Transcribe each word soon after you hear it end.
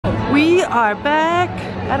We are back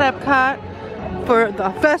at Epcot for the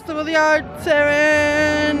Festival of the Arts,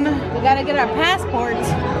 Erin. We gotta get our passports.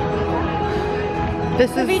 This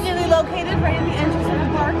is conveniently located right in the entrance of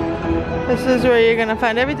the park. This is where you're gonna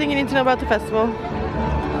find everything you need to know about the festival.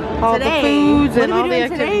 All today, the foods and all the what are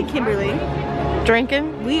we doing activities. today, Kimberly?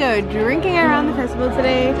 Drinking? We are drinking around the festival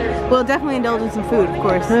today. We'll definitely indulge in some food, of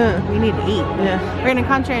course. We need to eat. Yeah. We're gonna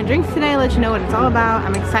concentrate on drinks today, let you know what it's all about.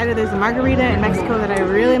 I'm excited. There's a margarita in Mexico that I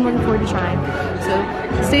really am looking forward to trying.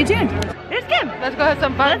 So stay tuned. There's Kim. Let's go have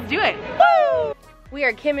some fun. Let's do it. Woo! We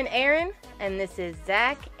are Kim and Aaron, and this is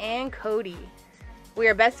Zach and Cody. We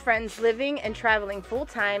are best friends living and traveling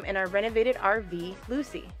full-time in our renovated RV,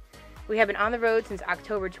 Lucy. We have been on the road since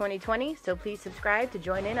October 2020, so please subscribe to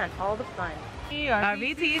join in on all the fun.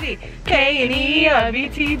 RVTV, K&E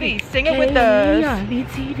RVTV, sing it with us.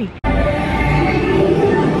 RVTV.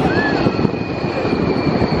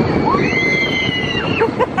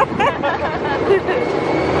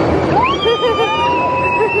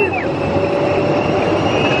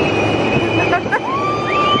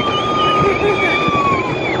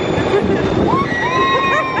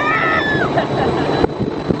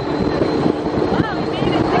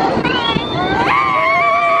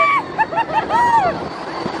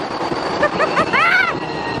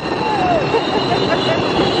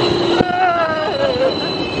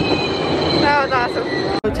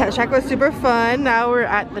 Check was super fun. Now we're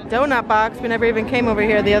at the donut box. We never even came over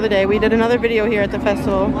here the other day. We did another video here at the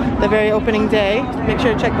festival, the very opening day. Make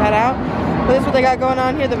sure to check that out. But this is what they got going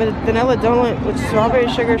on here, the vanilla donut with strawberry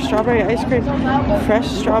sugar, strawberry ice cream, fresh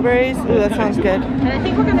strawberries. Ooh, that sounds good. And I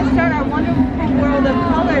think we're gonna start our wonderful world of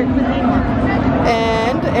color cuisine.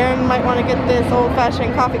 And Aaron might want to get this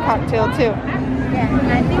old-fashioned coffee cocktail too. Yeah,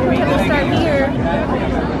 and I think we're gonna start here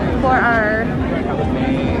for our,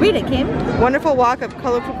 read it, Kim. Wonderful walk of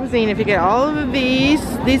colorful cuisine. If you get all of these,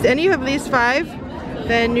 any of these 5,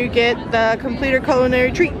 then you get the completer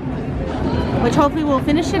culinary treat. Which hopefully we'll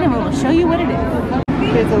finish it and we'll show you what it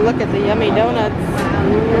is. Here's a look at the yummy donuts.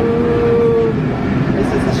 Ooh. This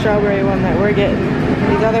is the strawberry one that we're getting.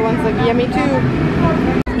 These other ones look yummy too.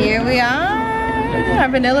 Here we are, our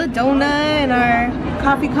vanilla donut and our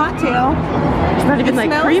coffee cocktail. It's not even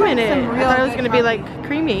like cream in it. some I thought it was real gonna good be like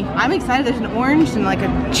creamy. I'm excited. There's an orange and like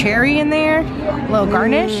a cherry in there, a little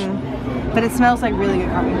garnish, but it smells like really good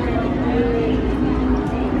coffee.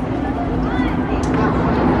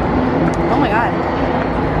 Oh my god,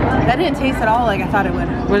 that didn't taste at all like I thought it would.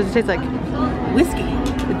 What does it taste like? Whiskey.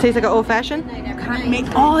 It tastes like an old fashioned?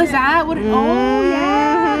 Oh, is that what it, oh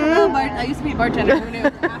yeah. I used to be a bartender. Who knew?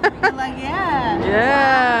 I'm like, yeah.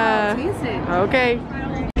 Yeah. Oh, taste it. Okay.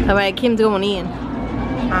 All right, Kim's going in.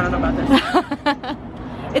 I don't know about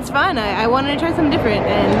this. It's fun. I wanted to try something different,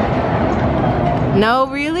 and no,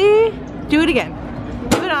 really, do it again.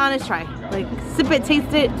 Give it an honest try. Like, sip it,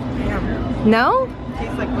 taste it. No? It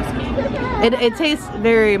tastes like whiskey. It tastes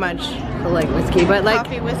very much like whiskey, but like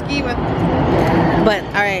Coffee whiskey with But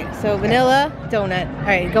all right, so vanilla donut. All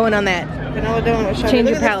right, going on that. vanilla donut. Change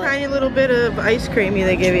Look your at palate. this tiny little bit of ice creamy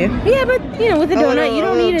they give you. Yeah, but you know, with a donut, you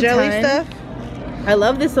don't need a jelly ton. stuff. I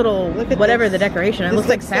love this little Look at whatever this. the decoration. It This looks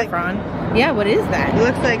like looks like- saffron. Yeah, what is that? It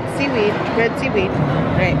looks like seaweed, red seaweed.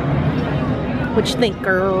 All right. What you think,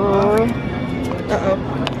 girl? Uh-oh.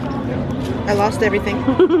 I lost everything.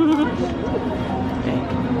 Okay.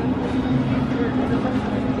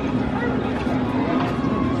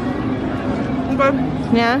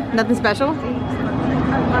 Yeah, nothing special. It's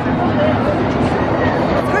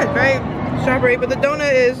good, very strawberry, but the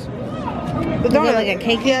donut is the Is it donut like a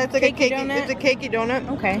cakey- Yeah, it's like a cakey cakey donut? It's a cakey donut,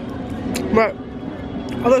 Okay. but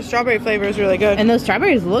all the strawberry flavor is really good. And those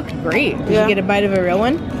strawberries look great. Did Yeah. you get a bite of a real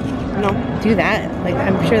one? No, Do that. Like,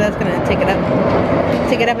 I'm sure that's gonna take it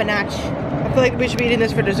up a notch. I feel like we should be eating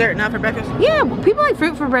this for dessert, not for breakfast. Yeah, people like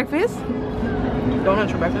fruit for breakfast.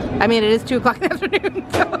 Donuts for breakfast. I mean, it is 2 o'clock in the afternoon,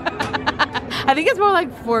 so I think it's more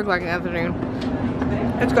like 4 o'clock in the afternoon.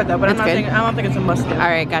 It's good though, but It's good. I don't think it's a must. All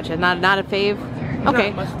right, gotcha. Not a fave.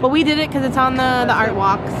 Okay, must. well we did it because it's on the art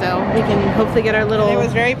walk, so we can hopefully get our little. It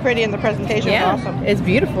was very pretty and the presentation yeah, was awesome. it's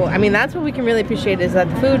beautiful. I mean, that's what we can really appreciate is that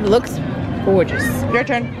the food looks gorgeous. Your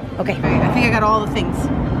turn. Okay, I think I got all the things.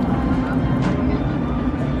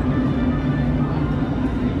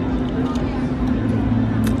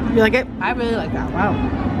 You like it? I really like that. Wow.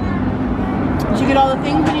 Did you get all the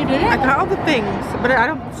things when you did it? I got all the things, but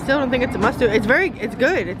still don't think it's a must-do. It's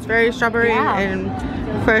good. It's very strawberry Yeah. and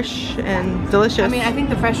fresh and delicious. I mean, I think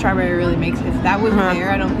the fresh strawberry really makes it. If that wasn't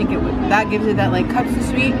there, I don't think it would. That gives it that like cuts the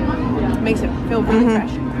sweet, makes it feel really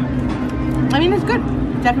fresh. I mean, it's good.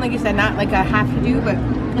 Definitely, like you said, not like a have to do, but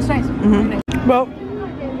it's nice. Very nice. Well,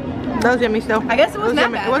 That was yummy still. I guess it wasn't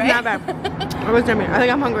that yummy. bad, It wasn't right? that bad. It was yummy. I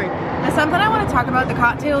think I'm hungry. There's something I want to talk about the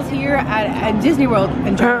cocktails here at Disney World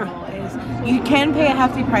in general is you can pay a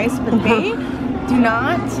hefty price, but they do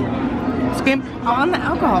not skimp on the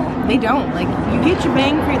alcohol. They don't. Like, you get your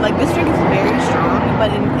bang for like, this drink is very strong, but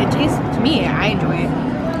it tastes, to me, I enjoy it.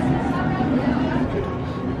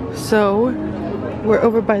 So we're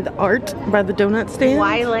over by the art, by the donut stand.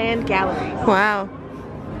 Wyland Gallery. Wow.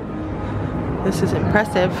 This is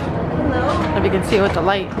impressive. Hello. If you can see it with the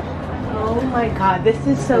light. Oh my god, this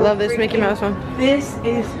is so I love this Mickey Mouse one. This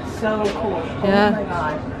is so cool. Yeah. Oh my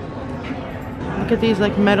god. Look at these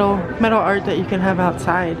like metal art that you can have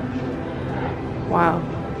outside. Wow.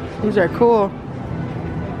 These are cool.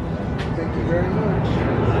 Thank you very much.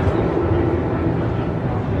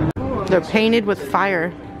 They're painted with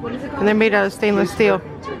fire. What is it called? And they're made out of stainless steel. A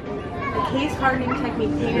case hardening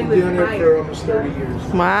technique painted Been with doing it for fire. almost 30 years.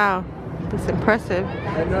 Wow. That's impressive.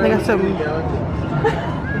 I'm not They got some really young.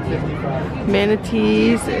 55.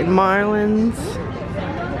 manatees and marlins.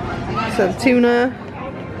 Some tuna.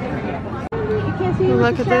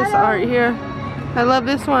 Look at this art here. I love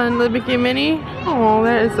this one, the Mickey Minnie. Oh,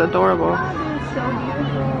 that is adorable.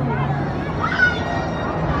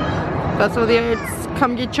 That's all the arts.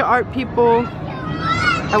 Come get your art, people.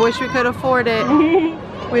 I wish we could afford it.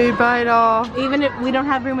 We'd buy it all. Even if we don't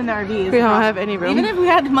have room in the RV. We don't have any room. Even if we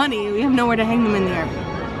had the money, we have nowhere to hang them in the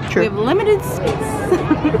RV. True. We have limited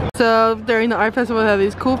space. So during the art festival, they have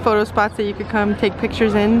these cool photo spots that you could come take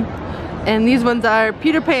pictures in. And these ones are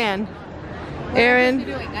Peter Pan. Aaron,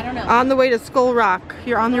 I don't know. on the way to Skull Rock.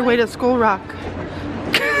 You're on your way to Skull Rock.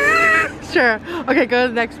 Sure. Okay, go to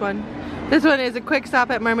the next one. This one is a quick stop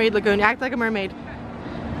at Mermaid Lagoon. Act like a mermaid.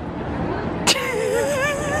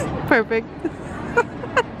 Perfect.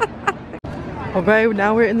 Alright,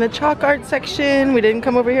 now we're in the chalk art section. We didn't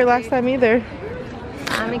come over here last time either.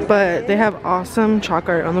 But they have awesome chalk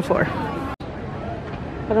art on the floor.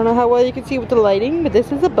 I don't know how well you can see with the lighting, but this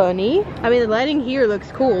is a bunny. I mean, the lighting here looks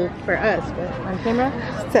cool for us, but on camera,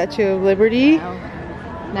 Statue of Liberty.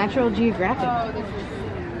 wow. Natural Geographic.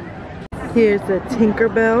 Here's the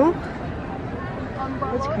Tinkerbell.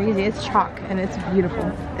 It's crazy. It's chalk and it's beautiful.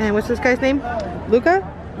 And what's this guy's name? Luca?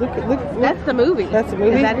 Luca? That's the movie. That's the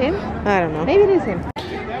movie? Is that him? I don't know. Maybe it is him.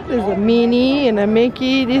 There's a Minnie and a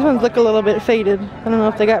Mickey. These ones look a little bit faded. I don't know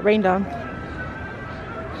if they got rained on.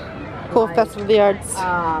 Cool Festival of the Arts.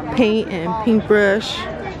 Paint and paintbrush.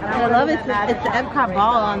 I love it. It's the Epcot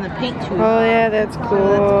ball on the paint tube. Oh yeah, that's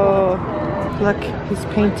cool. Look, he's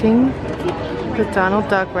painting the Donald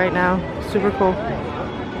Duck right now. Super cool.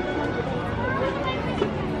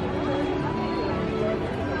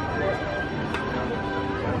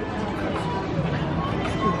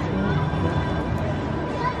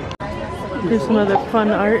 Here's some other fun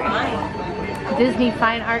art. Disney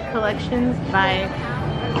Fine Art Collections by...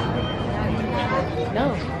 No.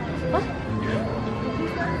 What?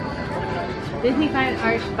 Disney Fine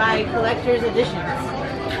Art by Collector's Editions.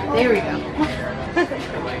 There we go.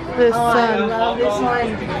 This I love this one.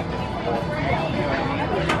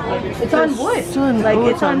 It's on wood. Like, oh,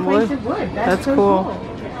 it's on wood. painted wood. That's so cool.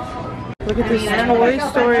 Look at this Toy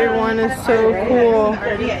Story one, is so cool.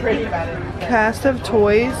 Cast of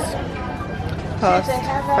toys. Cost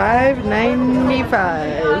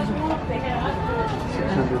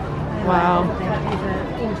 $5.95. Wow.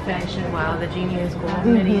 Old fashioned. Wow, the genie is cool.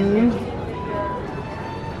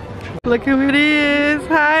 Look who it is.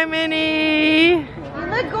 Hi, Minnie. You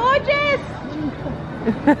look gorgeous.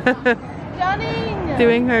 Stunning.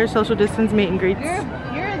 Doing her social distance meet and greets.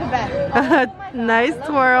 You're the best. Nice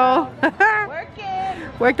twirl. Working.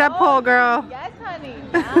 Work that pole, girl. Yes, honey.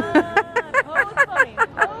 Oh, it's funny.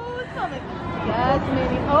 Oh, it's coming. Yes,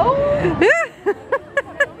 Minnie. Oh.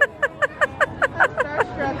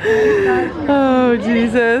 Oh,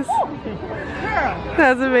 Jesus. Girl,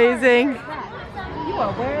 That's amazing. you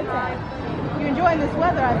are wearing that. You're enjoying this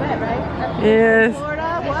weather, I bet, right? Yes.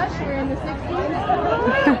 Florida, what? We're in the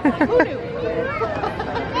 60s. Who knew?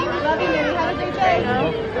 Love you, Minnie. Have a great day.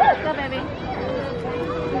 Go, baby.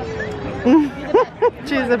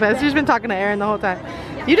 She's the best. She's been talking to Aaron the whole time.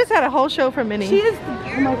 You just had a whole show for Minnie. She is.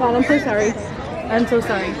 Oh my God, I'm so sorry. I'm so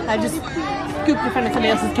sorry. I just scooped in front of somebody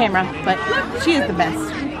else's camera, but she is the best.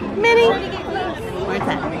 Minnie. Where's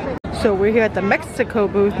that? So we're here at the Mexico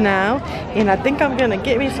booth now, and I think I'm gonna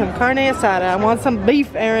get me some carne asada. I want some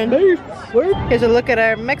beef, Aaron. Beef. Here's a look at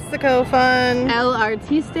our Mexico fun. El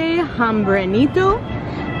Artiste Hambrenito,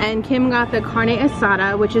 and Kim got the carne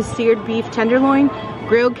asada, which is seared beef tenderloin,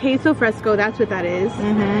 grilled queso fresco, that's what that is.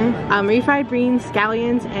 Refried beans,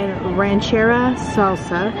 scallions, and ranchera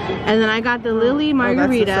salsa. And then I got the Lily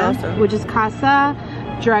Margarita, which is casa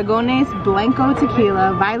Dragones Blanco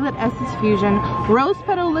Tequila, Violet Essence Fusion, Rose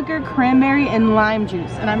Petal Liquor, Cranberry, and Lime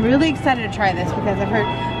Juice. And I'm really excited to try this because I've heard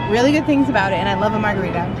really good things about it and I love a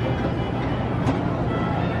margarita.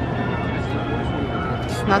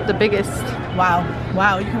 It's not the biggest. Wow,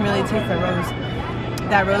 wow, you can really taste the rose.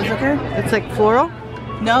 That rose liquor? It's like floral?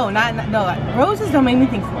 No, no, roses don't make me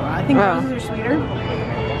think floral. I think roses are sweeter.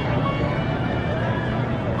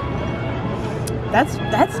 That's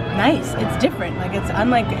nice. It's different. Like it's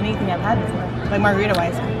unlike anything I've had before. Like margarita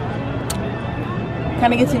wise.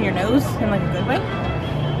 Kind of gets in your nose in like a good way.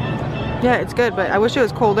 Yeah, it's good, but I wish it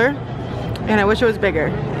was colder, and I wish it was bigger.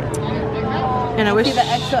 And I wish. See the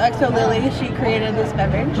XOXO Lily, she created this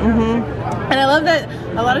beverage. Mm-hmm. And I love that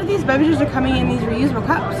a lot of these beverages are coming in these reusable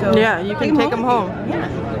cups. So yeah, you can take them home. Yeah.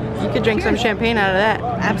 You could drink some champagne out of that.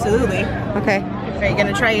 Absolutely. Okay. Are you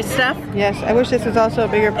gonna try your stuff? Yes, I wish this was also a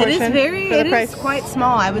bigger portion. It is quite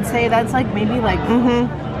small. I would say that's like maybe like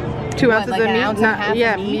 2 ounces like of an meat. ounce and a half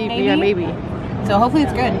of meat, maybe? Yeah, maybe. So hopefully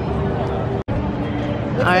it's good.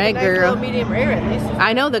 All right, nice girl. Medium rare at least.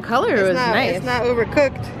 I know the color was nice. It's not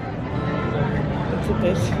overcooked. What's with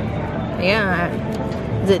this? Yeah.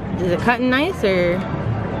 Is it cutting nice or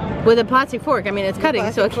with a plastic fork? I mean, it's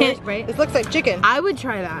cutting, so it can't. Right. This looks like chicken. I would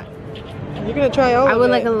try that. You're gonna try all of it. I would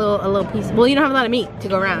like a little piece. Well, you don't have a lot of meat to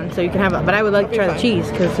go around, so you can have it. But I would like to try the cheese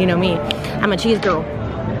because you know me, I'm a cheese girl.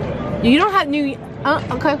 You don't have new.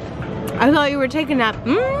 Okay. I thought you were taking that.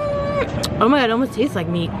 Oh my god, it almost tastes like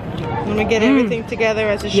meat. I'm gonna get everything together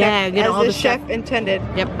as a chef. Yeah, get all the chef stuff. intended.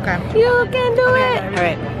 Yep. Okay. You can do it. All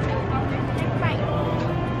right.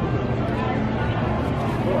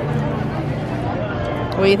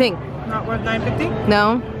 What do you think? Not worth $9.50.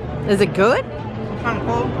 No. Is it good? Kind of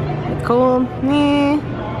cold. It's cold. Meh.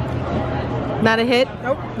 Not a hit?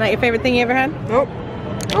 Nope. Not your favorite thing you ever had? Nope.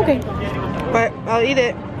 Okay. But I'll eat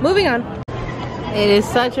it. Moving on. It is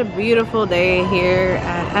such a beautiful day here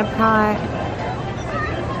at Epcot.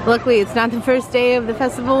 Luckily, it's not the first day of the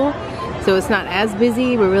festival, so it's not as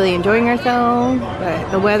busy. We're really enjoying ourselves,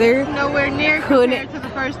 but the weather Nowhere near compared to the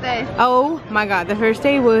first day. Oh my god, the first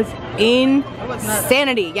day was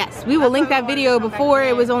insanity. Yes, we will link that video before.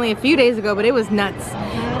 It was only a few days ago, but it was nuts.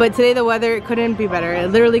 But today the weather couldn't be better. It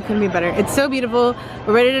literally couldn't be better. It's so beautiful.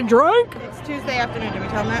 We're ready to drink. It's Tuesday afternoon. Did we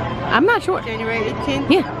tell them that? I'm not sure. January 18th?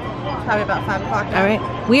 Yeah. Probably about 5 o'clock now. All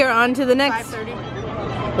right. We are on to the next.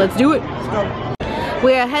 5:30. Let's do it. Let's go.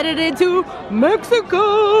 We are headed into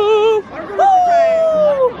Mexico.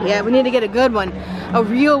 Woo! Yeah, we need to get a good one. A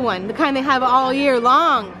real one. The kind they have all year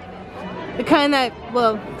long. The kind that,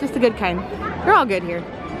 well, just the good kind. They're all good here.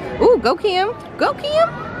 Ooh, go Kim. Go Kim.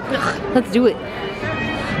 Let's do it.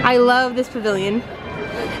 I love this pavilion.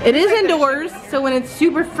 It is indoors, so when it's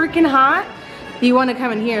super freaking hot, you want to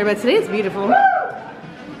come in here. But today it's beautiful.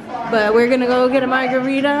 But we're gonna go get a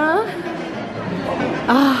margarita.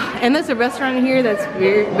 And there's a restaurant here that's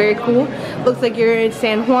very, very cool. Looks like you're in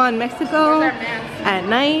San Juan, Mexico at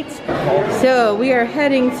night. So we are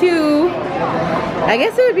heading to, I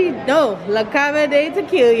guess it would be, no, La Cava de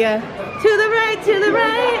Tequila. To the right, to the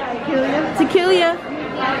right. Tequila.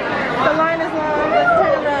 The line is long. Let's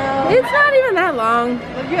turn around. It's not even that long.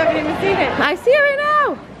 Look, you haven't even seen it. I see it right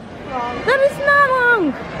now. That is not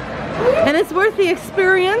long. And it's worth the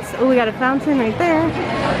experience. Oh, we got a fountain right there.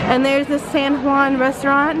 And there's the San Juan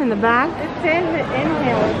restaurant in the back. It's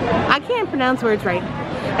inhale. I can't pronounce words right.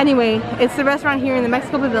 Anyway, it's the restaurant here in the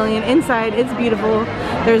Mexico Pavilion. Inside, it's beautiful.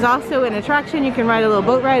 There's also an attraction. You can ride a little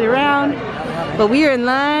boat ride around. But we are in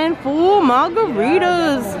line for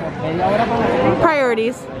margaritas.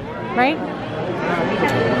 Priorities, right?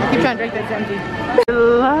 Keep trying to drink that's empty. I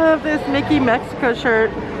love this Mickey Mexico shirt.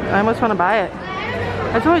 I almost want to buy it.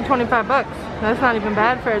 That's only 25 bucks. That's not even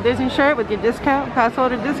bad for a Disney shirt with your discount, pass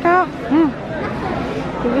holder discount.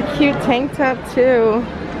 There's a cute tank top too.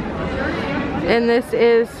 And this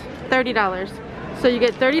is $30. So you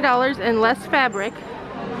get $30 and less fabric.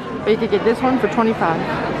 Or you could get this one for 25.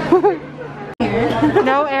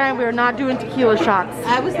 No, Aaron, we're not doing tequila shots.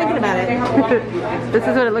 I was thinking about it. This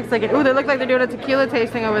is what it looks like. Ooh, they look like they're doing a tequila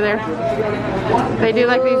tasting over there. They do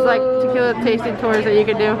like these like tequila tasting tours that you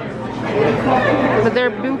could do. But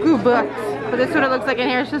they're buku bucks. But this is what it looks like in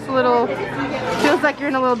here. It's just a little, feels like you're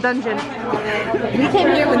in a little dungeon. We came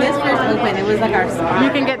here when this first opened. It was like our spot.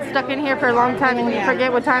 You can get stuck in here for a long time and you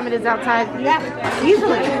forget what time it is outside. Yeah,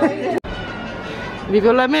 easily.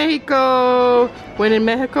 Viva la Mexico! When in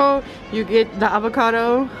Mexico, you get the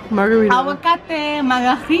avocado margarita. Aguacate,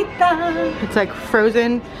 margarita. It's like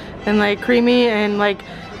frozen and like creamy and like,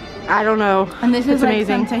 I don't know. And this is it's like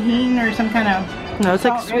amazing. some tahini or some kind of. No, it's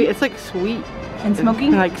like salt, sweet. right? It's like sweet And smoky?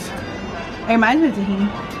 and like. It reminds me of tahini.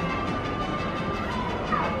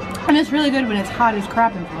 And it's really good when it's hot as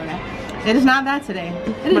crap in Florida. It is not that today.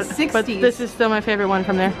 It is 60s. But this is still my favorite one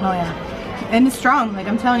from there. Oh yeah. And it's strong, like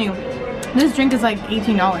I'm telling you. This drink is like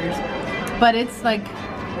 $18. But it's like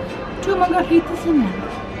 2 margaritas in there.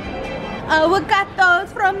 Avocados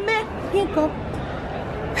from Mexico.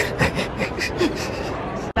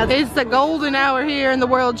 It's the golden hour here in the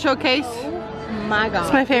World Showcase. Oh my god.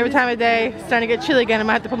 It's my favorite time of day. It's starting to get chilly again. I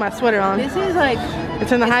might have to put my sweater on. This is like...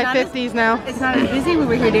 It's in the high 50s now. It's not as busy. We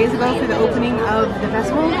were here days ago for the opening of the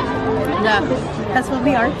festival. The Festival of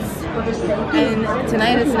the Arts. And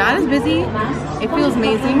tonight it's not as busy. It feels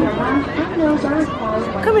amazing.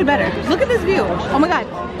 Could be better. Look at this view. Oh my god.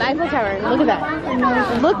 The Eiffel Tower. Look at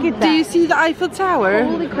that. Look at that. Do you see the Eiffel Tower?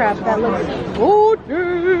 Holy crap, that looks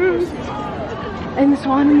gorgeous. And the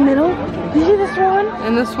swan in the middle. Did you see the swan?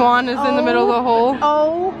 And the swan is in the middle of the hole.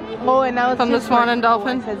 Oh, and now it's From the swan and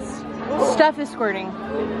dolphin. Stuff is squirting.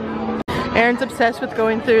 Aaron's obsessed with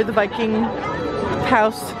going through the Viking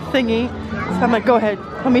house thingy. So I'm like, go ahead.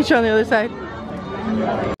 I'll meet you on the other side.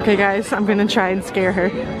 Okay guys, I'm gonna try and scare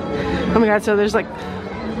her. Oh my god, so there's like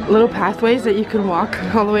little pathways that you can walk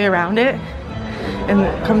all the way around it. And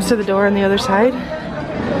it comes to the door on the other side.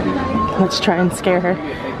 Let's try and scare her.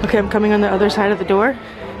 Okay, I'm coming on the other side of the door.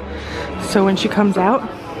 So when she comes out,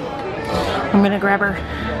 I'm gonna grab her.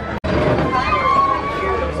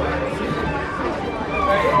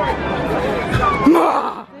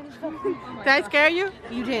 Did I scare you?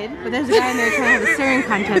 You did, but there's a guy in there trying to have a staring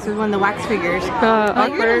contest with one of the wax figures.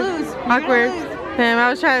 Awkward. You're gonna lose. Awkward. Damn, I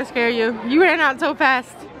was trying to scare you. You ran out so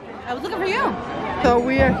fast. I was looking for you. So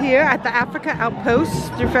we are here at the Africa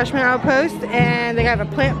Outpost, refreshment outpost, and they have a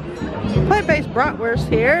plant-based bratwurst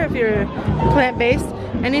here. If you're plant-based,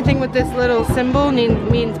 anything with this little symbol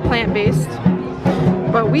means plant-based.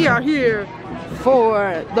 But we are here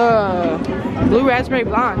for the blue raspberry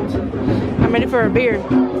blonde. I'm ready for a beer,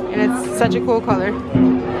 and it's such a cool color.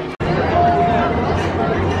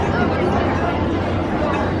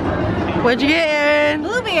 What'd you get, Aaron?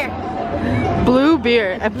 Blue beer. Blue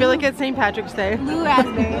beer. I feel like it's St. Patrick's Day. Blue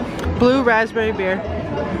raspberry. Blue raspberry beer.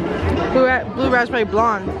 Blue raspberry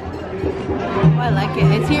blonde. Oh, I like it.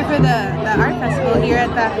 It's here for the art festival here at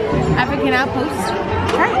the African Outpost.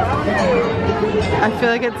 Try it. I feel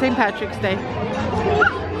like it's St. Patrick's Day.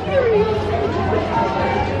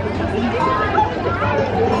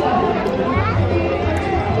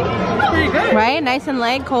 Pretty good. Right? Nice and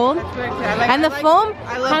light, cold. And the foam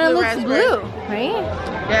kind of looks blue, right?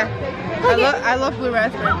 Yeah. I love blue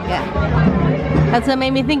raspberry. Yeah. That's what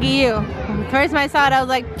made me think of you. First time I saw it, I was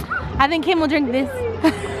like, I think Kim will drink this.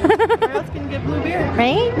 Who else can get blue beer?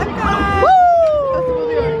 Right? Woo!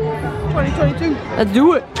 2022. Let's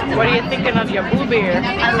do it. What are you thinking of your blue beer?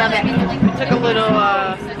 I love it. We took a little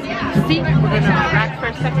seat. We're gonna relax for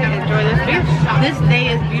a second and enjoy this beer. This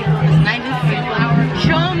day is beautiful. This night is beautiful.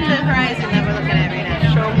 Show them the horizon that we're looking at right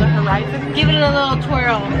now. Show them the horizon. Give it a little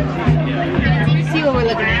twirl. See what we're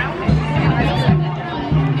looking at.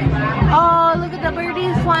 Oh, look at the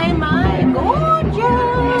birdies flying by.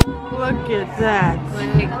 Gorgeous. Look at that.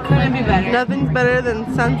 It couldn't be better. Nothing's better than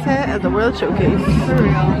sunset at the World Showcase. For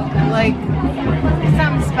real. Like, there's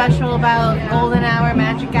something special about golden hour,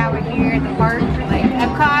 magic hour here at the park. Like,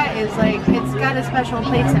 Epcot is like, it's got a special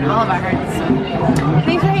place in all of our hearts. So,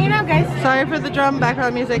 thanks for hanging out, guys. Sorry for the drum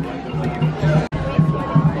background music.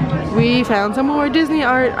 We found some more Disney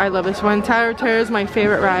art. I love this one. Tower of Terror is my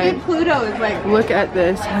favorite ride. Pluto is like, Look at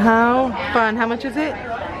this. How fun. How much is it?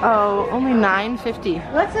 Oh, only $9.50.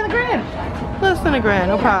 less than $1,000. Less than $1,000,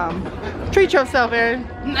 no problem. Treat yourself, Aaron.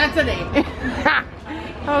 Not today.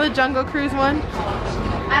 Oh, the Jungle Cruise one.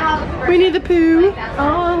 Winnie the Pooh.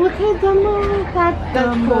 Oh, look at Dumbo.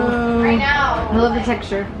 That's cool. Right now. I love the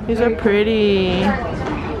texture. These are pretty.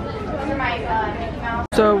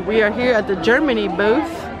 So we are here at the Germany booth,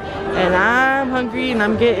 and I'm hungry, and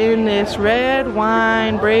I'm getting this red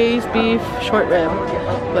wine braised beef short rib.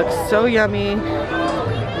 Looks so yummy.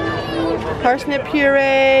 Parsnip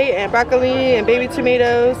puree and broccoli and baby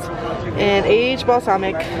tomatoes and aged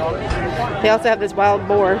balsamic. They also have this wild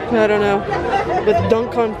boar, I don't know, with duck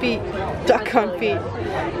confit.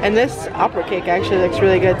 And this opera cake actually looks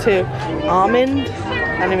really good too. Almond,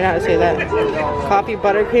 I don't even know how to say that. Coffee,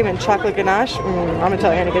 buttercream, and chocolate ganache. I'm gonna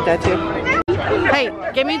tell Anna to get that too. Hey,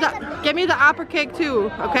 give me the opera cake too,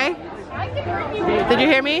 okay? Did you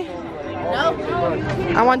hear me? No.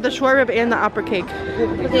 I want the short rib and the opera cake.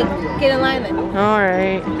 Okay, get in line then.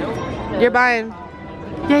 Alright. You're buying.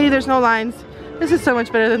 Yay, there's no lines. This is so much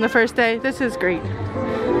better than the first day. This is great.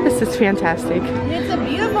 This is fantastic. It's a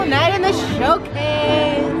beautiful night in the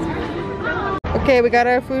showcase. Okay, we got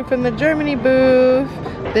our food from the Germany booth.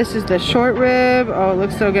 This is the short rib. Oh, it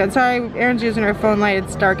looks so good. Sorry, Erin's using her phone light.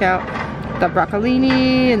 It's dark out. The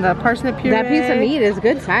broccolini and the parsnip puree. That piece of meat is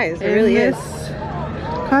good size. It really is.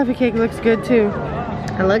 Coffee cake looks good too.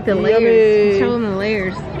 I like the layers. Show them the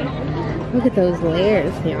layers. Look at those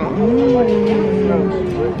layers.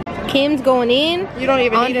 Kim's going in. You don't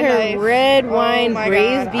even on need a her knife. red wine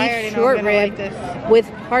braised beef short rib with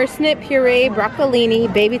parsnip puree, broccolini,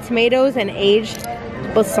 baby tomatoes, and aged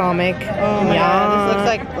balsamic. Oh my god, this looks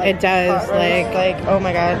like it does. Like oh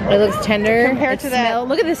my god, it looks tender. Compared to that,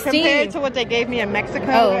 look at the steam. Compared to what they gave me in Mexico.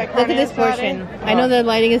 Oh, look at this portion. I know the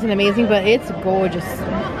lighting isn't amazing, but it's gorgeous.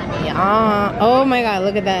 Yeah. Oh my god,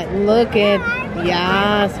 look at that. Look at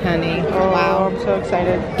yes, honey. Oh, wow. I'm so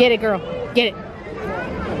excited. Get it, girl. Get it.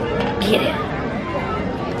 Get it.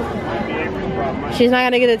 She's not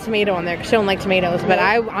gonna get a tomato on there because she don't like tomatoes, but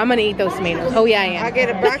I'm gonna eat those tomatoes. Oh yeah, I am. I get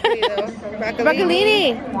a broccoli though.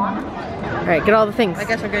 Broccolini. All right, get all the things. I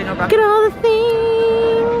guess I'm getting no broccoli. Get all the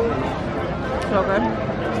things. So good.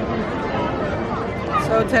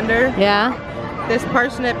 So tender. Yeah. This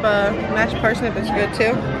parsnip, mashed parsnip is good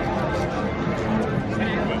too.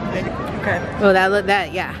 Okay. Oh,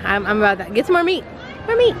 that yeah. I'm about that. Get some more meat.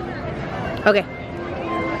 More meat. Okay.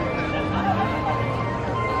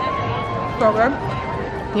 So good.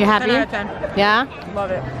 You're happy? 10 out of 10. Yeah? Love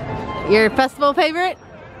it. Your festival favorite?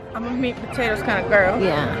 I'm a meat and potatoes kind of girl.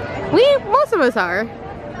 Yeah. Most of us are.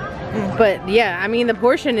 But yeah, I mean the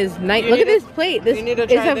portion is nice. Look at this plate.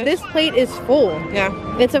 This plate is full. Yeah.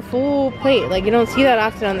 It's a full plate. Like you don't see that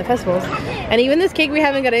often on the festivals. And even this cake, we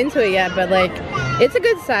haven't got into it yet, but like it's a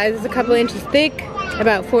good size. It's a couple inches thick,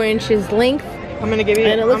 about 4 inches length. I'm gonna give you.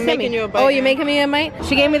 And it looks I'm yummy. making you a bite. Oh, you're making me a bite?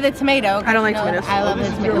 She gave me the tomato. I don't like tomatoes. I love the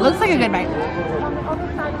tomato. It looks like a good bite.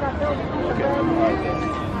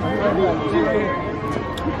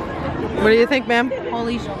 What do you think, ma'am?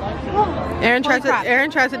 Holy shit. Erin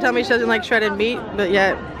tries to tell me she doesn't like shredded meat, but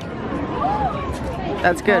yet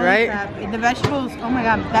that's good, Holy right? crap. The vegetables. Oh my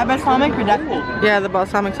god, that balsamic reductive. Yeah, the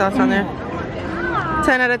balsamic sauce on there.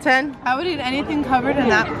 10 out of 10. I would eat anything covered in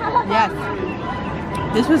that. Yes.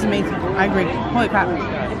 This was amazing. I agree. Holy crap.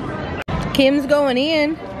 Kim's going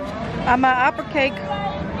in. I'm an apple cake.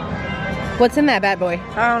 What's in that bad boy?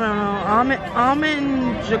 I don't know.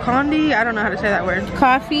 Almond jacondi. I don't know how to say that word.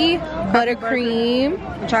 Coffee, buttercream,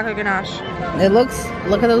 And chocolate ganache.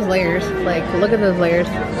 Look at those layers. Like, look at those layers.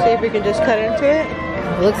 See if we can just cut into it.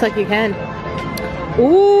 It looks like you can.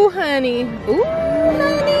 Ooh, honey. Ooh,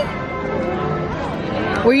 honey.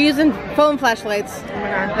 We're using phone flashlights. Oh my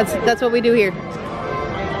god. That's what we do here.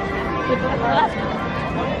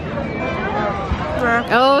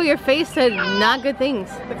 Oh, your face said not good things.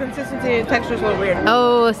 The consistency and texture is a little weird.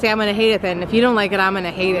 Oh, see, I'm gonna hate it then. If you don't like it, I'm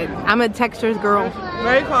gonna hate it. I'm a textures girl.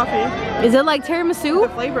 Very coffee. Is it like tiramisu? The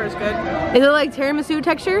flavor is good. Is it like tiramisu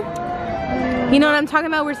texture? You know what I'm talking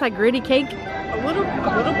about? Where it's like gritty cake? A little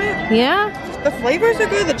bit. Yeah? The flavors are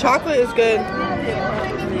good. The chocolate is good.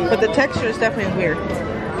 But the texture is definitely weird.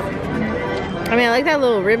 I mean, I like that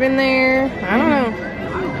little ribbon there. I don't know.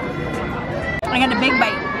 I got a big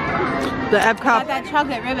bite. The Got Epcot, that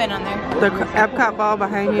chocolate ribbon on there. the Epcot ball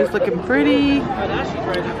behind you is looking pretty. How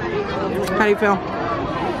do you feel?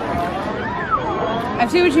 I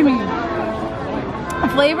see what you mean. The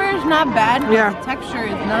flavor is not bad, but Yeah. the texture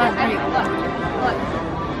is not great.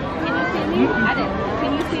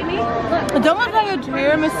 Can you see me? It's almost like a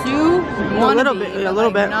tiramisu wannabe, little bit, but a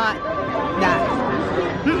little like bit. Not that.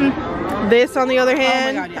 This, on the other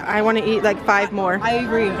hand, God, yeah. I want to eat like 5 more. I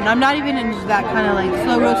agree, and I'm not even into that kind of like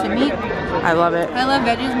slow roasted meat. I love it. I love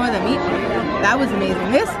veggies more than meat. That was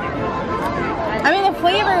amazing. This, I mean, the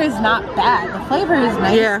flavor is not bad. The flavor is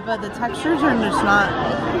nice, Yeah. but the textures are just not.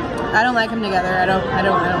 I don't like them together. I don't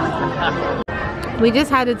like them. We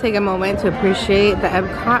just had to take a moment to appreciate the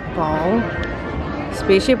Epcot ball,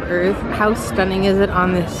 Spaceship Earth. How stunning is it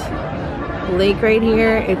on this lake right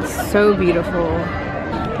here? It's so beautiful.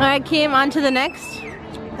 All right, Kim, on to the next.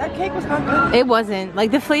 That cake was not good. It wasn't. Like,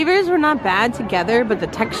 the flavors were not bad together, but the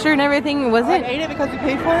texture and everything wasn't. I ate it because you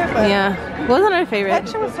paid for it, but Yeah, it wasn't our favorite. that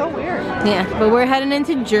shit was so weird. Yeah, but we're heading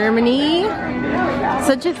into Germany.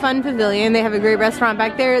 Such a fun pavilion. They have a great restaurant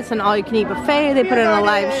back there. It's an all-you-can-eat buffet. They put on a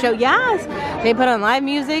live show. Yes, they put on live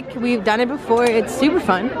music. We've done it before. It's super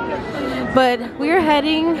fun. But we're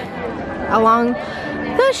heading along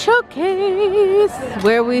the showcase.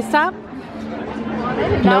 Where we stop?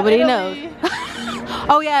 Nobody knows.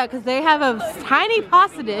 Oh yeah, because they have a tiny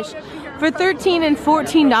pasta dish for $13 and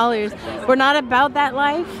 $14. We're not about that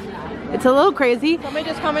life. It's a little crazy. Somebody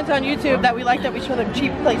just commented on YouTube that we like that we show them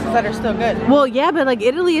cheap places that are still good. Well, yeah, but like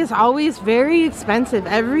Italy is always very expensive.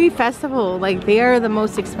 Every festival, like they are the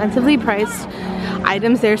most expensively priced.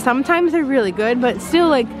 items there. Sometimes they're really good, but still,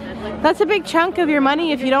 like, that's a big chunk of your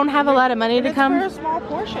money if you don't have a lot of money to come. It's for a small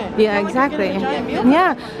portion. Yeah, exactly.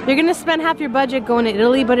 Yeah, you're gonna spend half your budget going to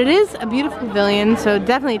Italy, but it is a beautiful pavilion, so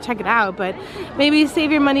definitely check it out. But maybe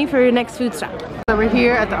save your money for your next food stop. So we're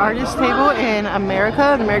here at the artist table in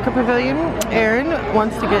America, the America Pavilion. Aaron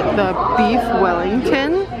wants to get the beef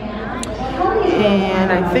Wellington.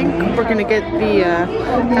 And I think we're gonna get the,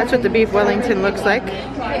 that's what the beef Wellington looks like.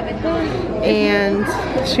 And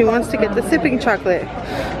she wants to get the sipping chocolate.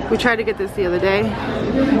 We tried to get this the other day.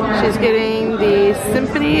 She's getting the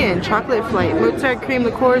Symphony and Chocolate Flight. Mozart cream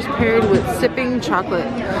liqueurs paired with sipping chocolate.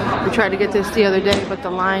 We tried to get this the other day, but the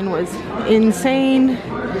line was insane.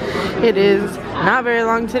 It is not very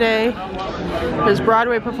long today. There's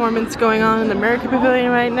Broadway performance going on in the America Pavilion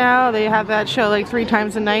right now. They have that show like 3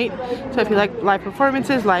 times a night. So if you like live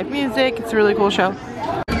performances, live music, it's a really cool show.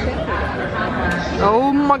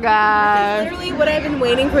 Oh my god. Literally what I've been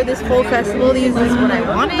waiting for this whole festival. These is what I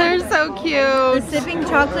wanted. They're so cute. The sipping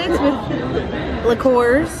chocolates with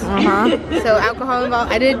liqueurs. So alcohol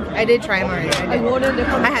involved. I did try them already.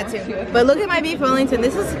 I had to. But look at my beef Wellington.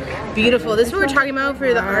 This is beautiful. This is what we're talking about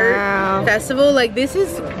for the art festival. Like, this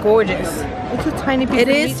is gorgeous. It's a tiny piece It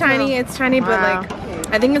of is meat tiny. though. It's tiny, but like,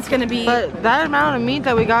 I think it's gonna be. But that amount of meat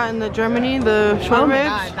that we got in the Germany, the short ribs,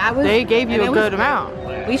 God, that was, they gave you a good great. amount.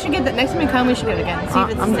 We should get that next time we come. We should get it again. See if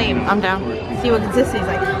it's the same. I'm down. See what consistency is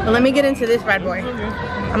like. But let me get into this bad boy.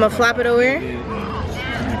 I'm gonna flap it over.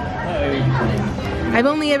 I've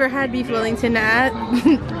only ever had beef Wellington at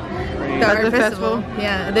the art festival.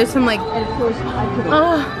 Yeah, there's some like.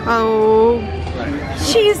 Oh.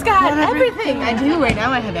 She's got everything. I do right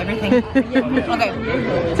now. I have everything. Okay.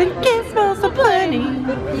 Think it smells so plenty.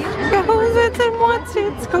 Goes it and wants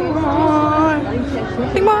it's gone.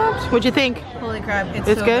 Think moms. What'd you think? Holy crap! It's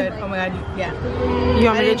It's so good? Oh my god! Yeah. You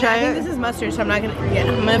want me to try I think it? this is mustard, so I'm not gonna. Yeah,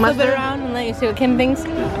 I'm gonna flip Mustard? it around and let you see what Kim thinks,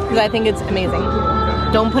 because I think it's amazing.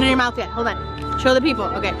 Don't put it in your mouth yet. Hold on. Show the people.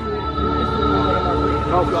 Okay.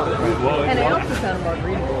 And it also sounded more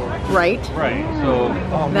readable. Right. Right. So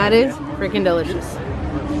That is freaking delicious.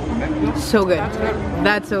 So good.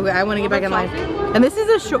 That's so good. I want to get back in line. And this is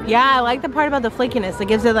a short. Yeah, I like the part about the flakiness. It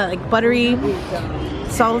gives it that like buttery,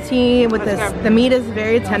 salty. With this, the meat is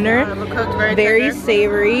very tender, very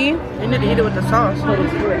savory. You need to eat it with the sauce.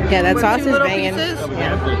 Yeah, that With sauce 2 is little banging. pieces?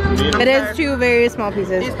 Yeah. It is 2 very small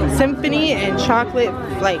pieces. Symphony and chocolate,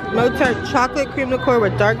 like Mozart chocolate cream liqueur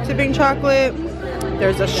with dark sipping chocolate.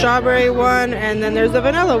 There's a strawberry one, and then there's a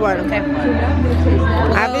vanilla one. Okay.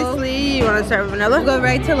 Obviously, you want to start with vanilla? We'll go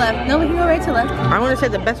right to left. No, we can go right to left. I want to say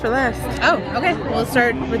the best for last. Oh, okay. We'll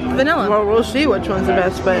start with vanilla. Well, we'll see which one's the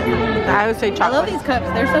best, but I would say I chocolate. love these cups.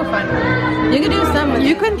 They're so fun. You can do some with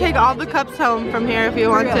You it. can take all the cups home from here if you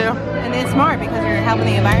want to. And it's smart because you're helping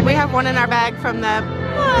the environment. We have one in our bag from the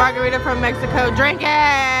margarita from Mexico. Drink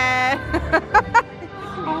it!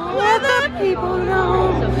 Let the people know.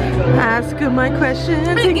 Ask them my questions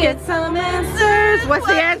and get some answers. What's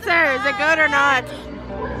the answer? Is it good or not?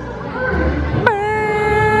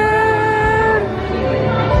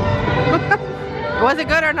 Was it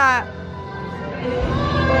good or not?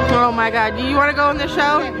 Oh my god. Do you want to go in the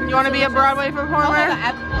show? You want to be a Broadway performer?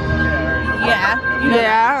 Yeah.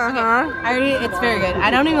 Yeah, I already, it's very good.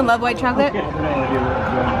 I don't even love white chocolate.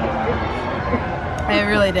 I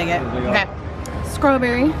really dig it. Okay.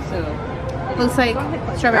 Strawberry. Looks like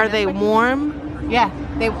strawberry. Are they warm? Yeah.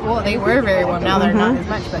 They were very warm. Now they're not as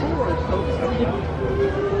much, but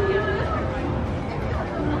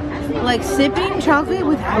like sipping chocolate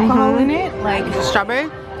with alcohol in it, like Strawberry?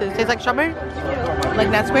 Does it taste like strawberry?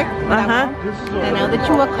 like that's quick. And now the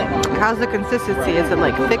chocolate. How's the consistency? Is it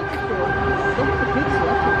like thick?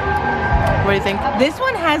 What do you think? This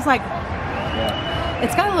one has like,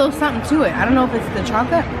 it's got a little something to it. I don't know if it's the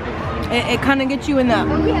chocolate. It kind of gets you in the,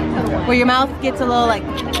 where your mouth gets a little like,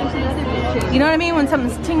 you know what I mean? When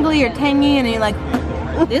something's tingly or tangy and you're like,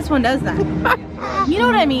 this one does that. You know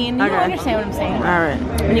what I mean? You Okay. understand what I'm saying? All right.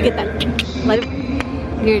 When you get that, like,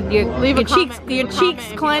 your cheeks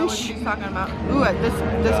clench. She's talking about. Ooh, this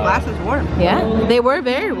glass is warm. Yeah, they were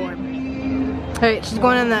very warm. All right, she's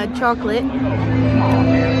going on the chocolate.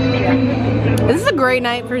 This is a great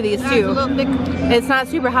night for these two. It's not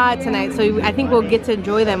super hot tonight, so I think we'll get to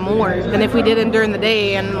enjoy them more than if we did them during the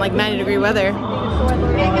day and like 90-degree weather.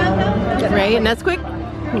 Right, and that's quick,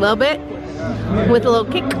 a little bit, with a little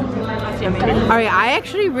kick. All right, I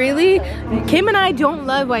actually really, Kim and I don't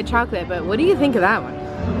love white chocolate, but what do you think of that one?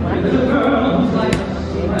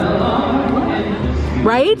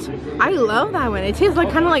 Right? I love that one. It tastes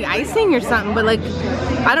like kind of like icing or something, but like,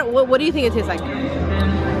 I don't, what do you think it tastes like?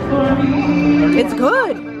 It's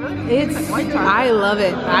good. I love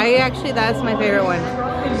it. That's my favorite one.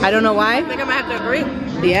 I don't know why. I think I might have to agree.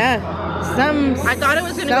 Yeah. I thought it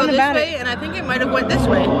was gonna go this way, and I think it might have went this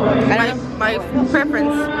way. My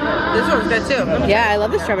preference. This one's good too. Yeah, I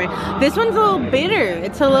love the strawberry. This one's a little bitter.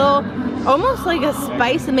 It's a little, almost like a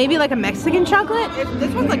spice, and maybe like a Mexican chocolate.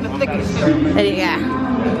 This one's like the thickest too. Yeah,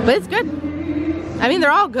 but it's good. I mean,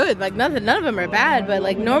 they're all good. Like none of them are bad. But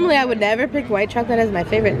like normally, I would never pick white chocolate as my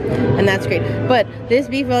favorite, and that's great. But this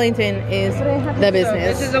beef Wellington is the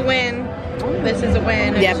business. This is a win. This is a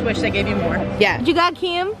win. I just wish they gave you more. Yeah. What you got,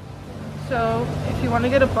 Kim? So, if you want to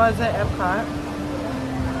get a buzz at Epcot,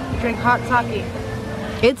 you drink hot sake.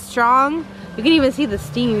 It's strong. You can even see the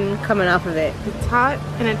steam coming off of it. It's hot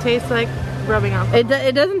and it tastes like rubbing alcohol.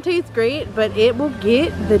 It doesn't taste great, but it will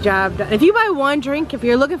get the job done. If you buy one drink, if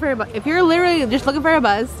you're looking for if you're literally just looking for a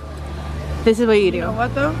buzz, this is what you do. You know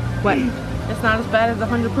what though? What? It's not as bad as the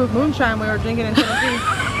 100 proof moonshine we were drinking in Tennessee.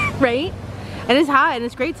 Right? And it's hot and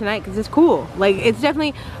it's great tonight because it's cool. Like it's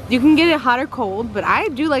definitely, you can get it hot or cold, but I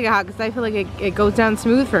do like it hot because I feel like it goes down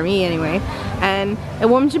smooth for me anyway. And it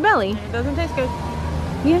warms your belly. It doesn't taste good.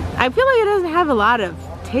 Yeah, I feel like it doesn't have a lot of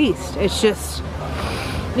taste. It's just,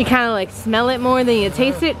 you kind of like smell it more than you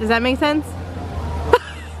taste it. Does that make sense?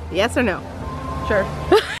 Yes or no? Sure.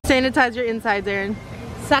 Sanitize your insides, Aaron.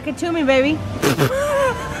 Suck it to me, baby.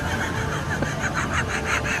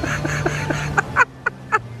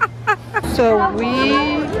 So we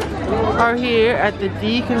are here at the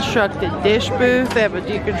deconstructed dish booth. They have a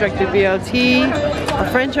deconstructed BLT, a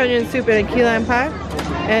French onion soup, and a key lime pie.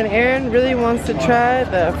 And Aaron really wants to try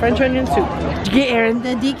the French onion soup. Get Aaron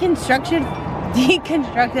the deconstructed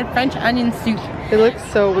French onion soup. It looks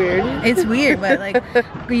so weird. It's weird, but like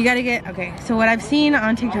you gotta get, okay, so what I've seen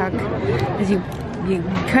on TikTok is you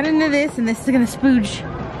cut into this and this is gonna spooge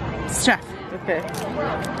stuff. Okay.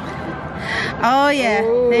 Oh yeah,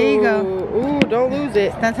 Ooh, there you go. Ooh, don't lose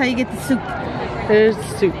it. That's how you get the soup. There's the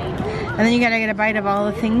soup. And then you gotta get a bite of all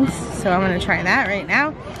the things. So I'm gonna try that right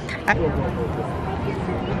now.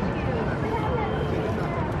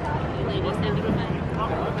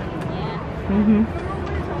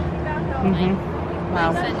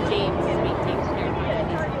 Wow.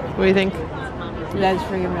 What do you think? That's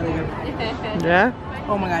freaking really good. Yeah?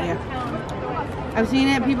 Oh my god, yeah. I've seen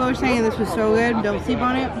it, people are saying this was so good, don't sleep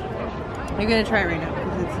on it. You're gonna try it right now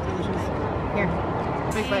because it's delicious. Here.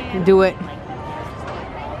 Big bite. Do it.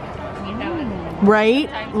 Right?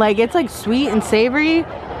 Like it's like sweet and savory.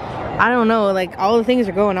 I don't know, like all the things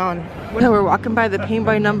are going on. We're walking by the paint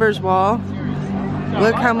by numbers wall.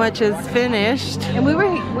 Look how much is finished. And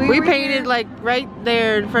we painted like right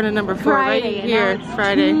there in front of number 4, Friday, right here,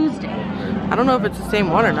 Friday. Tuesday. I don't know if it's the same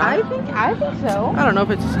one or not. I think so. I don't know if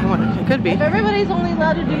it's the same one. It could be. If everybody's only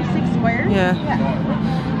allowed to do 6 squares.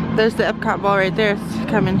 Yeah. There's the Epcot ball right there. It's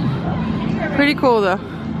coming. Pretty cool though.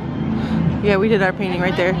 Yeah, we did our painting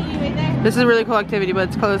right there. This is a really cool activity, but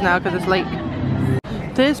it's closed now because it's late.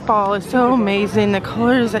 This ball is so amazing. The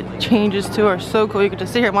colors that changes to are so cool. You can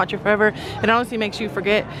just sit here and watch it forever. It honestly makes you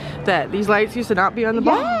forget that these lights used to not be on the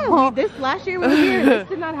ball. Yeah, this last year we were here, this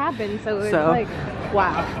did not happen. So it's like,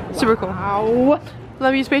 wow. Super cool. Wow.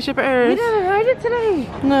 Love you, Spaceship Earth. We didn't ride it today.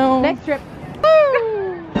 No. Next trip.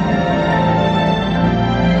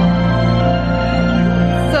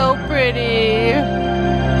 So pretty.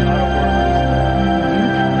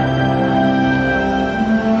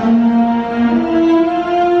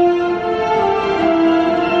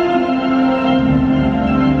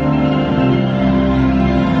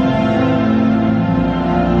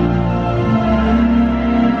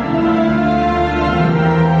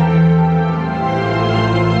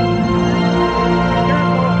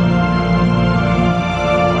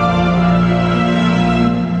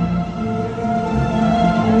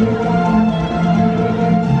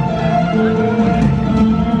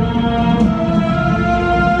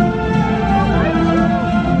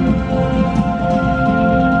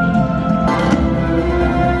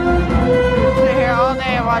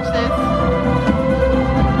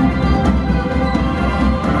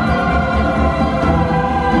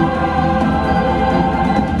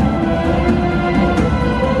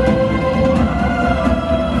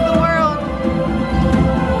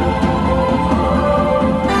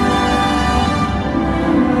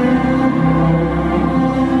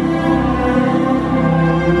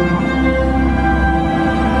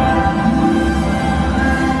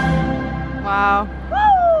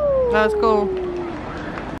 That was cool.